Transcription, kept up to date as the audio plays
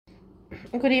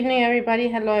Good evening, everybody.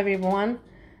 Hello, everyone.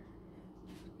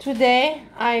 Today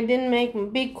I didn't make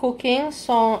big cooking,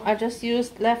 so I just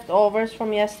used leftovers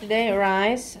from yesterday: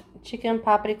 rice, chicken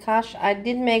paprikash. I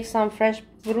did make some fresh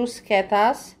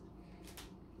bruschettas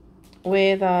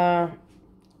with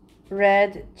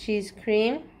red cheese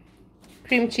cream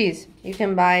cheese. You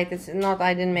can buy it. It's not,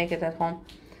 I didn't make it at home.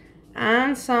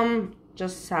 And some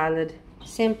just salad.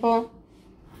 Simple,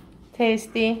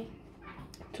 tasty.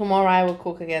 Tomorrow I will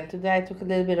cook again. Today I took a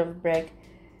little bit of a break.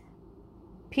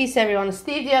 Peace, everyone.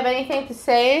 Steve, do you have anything to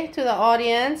say to the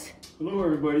audience? Hello,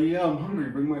 everybody. Yeah, I'm hungry.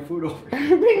 Bring my food over.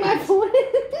 Bring my food.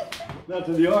 Not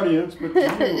to the audience, but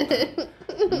to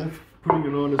you. I'm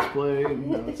putting it on display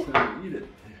and it's time to eat it.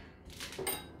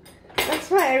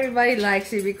 That's why everybody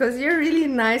likes you, because you're really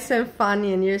nice and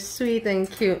funny and you're sweet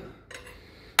and cute.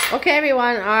 Okay,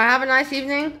 everyone. Have a nice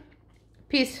evening.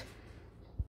 Peace.